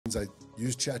I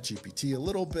use ChatGPT a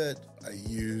little bit. I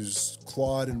use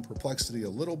Claude and Perplexity a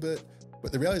little bit.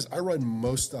 But the reality is I run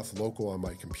most stuff local on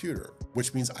my computer,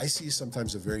 which means I see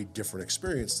sometimes a very different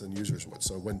experience than users would.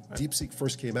 So when DeepSeek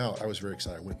first came out, I was very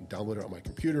excited. I went and downloaded it on my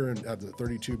computer and had the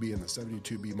 32B and the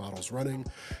 72B models running.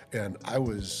 And I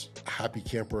was a happy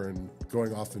camper and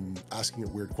going off and asking it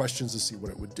weird questions to see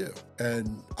what it would do.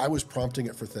 And I was prompting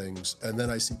it for things. And then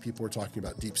I see people are talking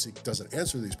about DeepSeek doesn't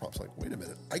answer these prompts. Like, wait a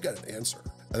minute, I got an answer.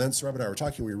 And then Saurabh and I were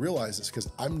talking, we realized it's because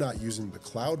I'm not using the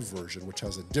cloud version, which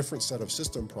has a different set of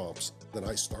system prompts than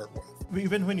I start with.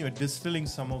 Even when you're distilling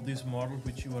some of these models,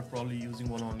 which you are probably using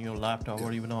one on your laptop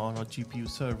or even on a GPU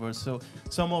server, so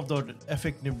some of the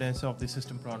effectiveness of the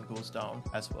system prompt goes down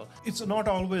as well. It's not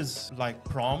always like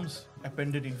prompts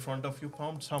appended in front of your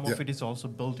prompt. Some of it is also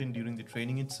built in during the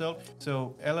training itself.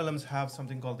 So LLMs have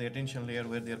something called the attention layer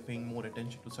where they're paying more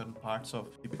attention to certain parts of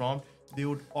the prompt. They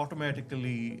would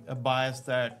automatically bias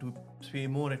that to pay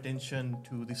more attention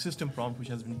to the system prompt, which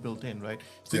has been built in, right?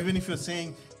 So even if you're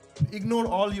saying, ignore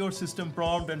all your system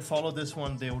prompt and follow this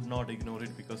one, they would not ignore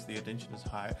it because the attention is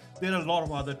high. There are a lot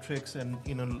of other tricks, and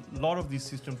a lot of these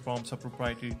system prompts are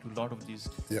proprietary to a lot of these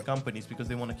companies because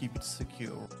they want to keep it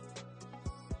secure.